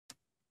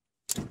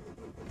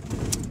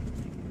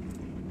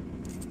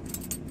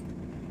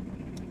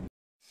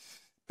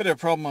Bit of a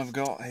problem I've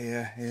got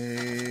here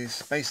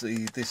is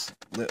basically this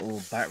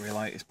little battery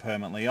light is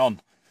permanently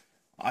on.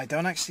 I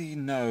don't actually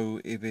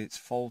know if it's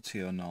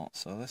faulty or not,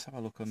 so let's have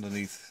a look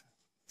underneath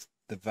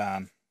the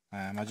van.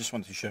 I just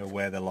wanted to show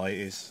where the light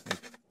is.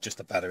 It's just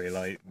a battery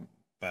light,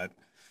 but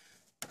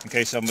in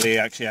case somebody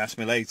actually asks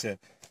me later,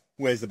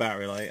 where's the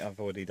battery light, I've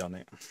already done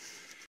it.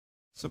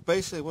 So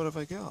basically what have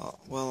I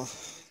got? Well,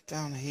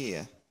 down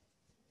here,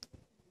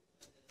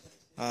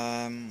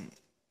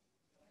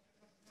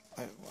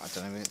 I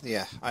don't know,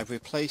 yeah, I've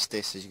replaced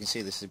this. As you can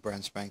see, this is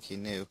brand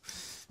spanking new,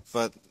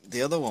 but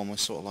the other one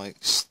was sort of like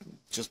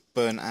just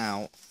burnt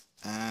out,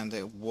 and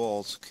it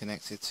was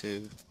connected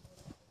to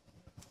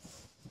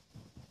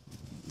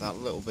that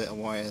little bit of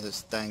wire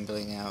that's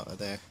dangling out of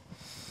there.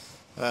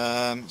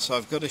 So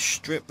I've got to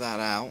strip that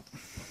out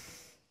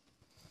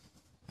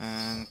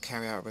and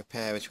carry out a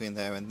repair between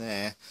there and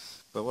there,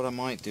 but what I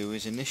might do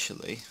is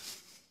initially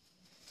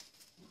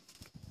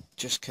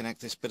just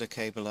connect this bit of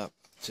cable up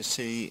to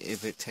see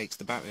if it takes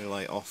the battery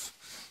light off,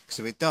 because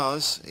if it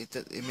does, it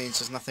means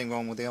there's nothing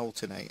wrong with the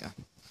alternator.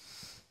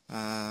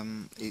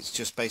 It's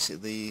just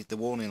basically the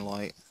warning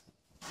light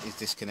is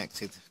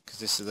disconnected, because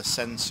this is a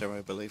sensor,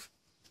 I believe.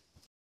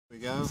 There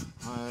we go,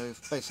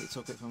 I've basically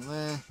took it from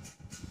there,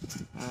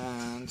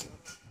 and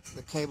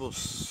the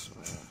cable's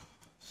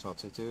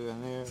sorted to,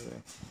 and here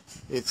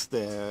it's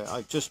there.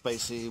 I've just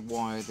basically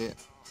wired it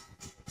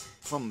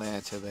from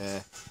there to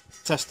there,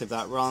 test if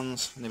that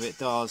runs, and if it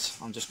does,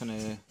 I'm just going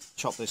to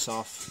chop this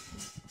off,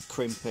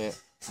 crimp it,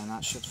 and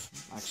that should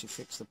actually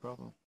fix the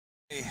problem.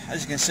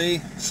 As you can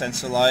see,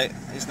 sensor light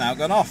is now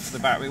gone off, the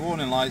battery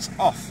warning light's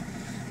off.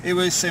 It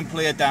was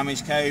simply a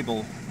damaged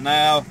cable.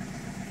 Now,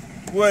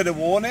 word of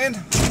warning,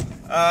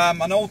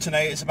 an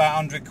alternator is about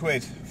 100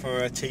 quid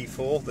for a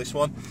T4, this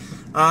one.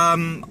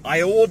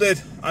 I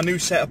ordered a new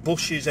set of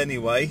bushes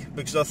anyway,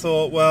 because I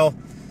thought, well,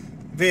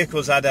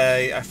 vehicle's had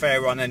a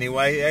fair run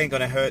anyway, it ain't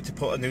going to hurt to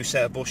put a new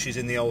set of bushes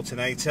in the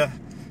alternator.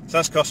 So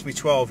that's cost me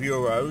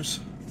 €12,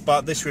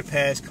 but this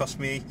repair's cost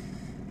me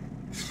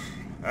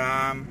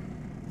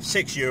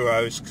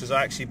 €6, because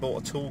I actually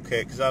bought a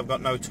toolkit, because I've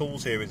got no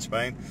tools here in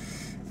Spain.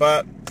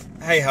 But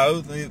hey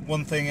ho, the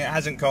one thing it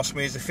hasn't cost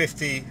me is the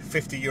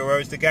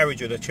 €50 the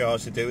garage would have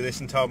charged to do this,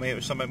 and told me it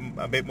was something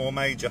a bit more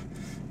major.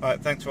 Right,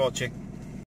 thanks for watching.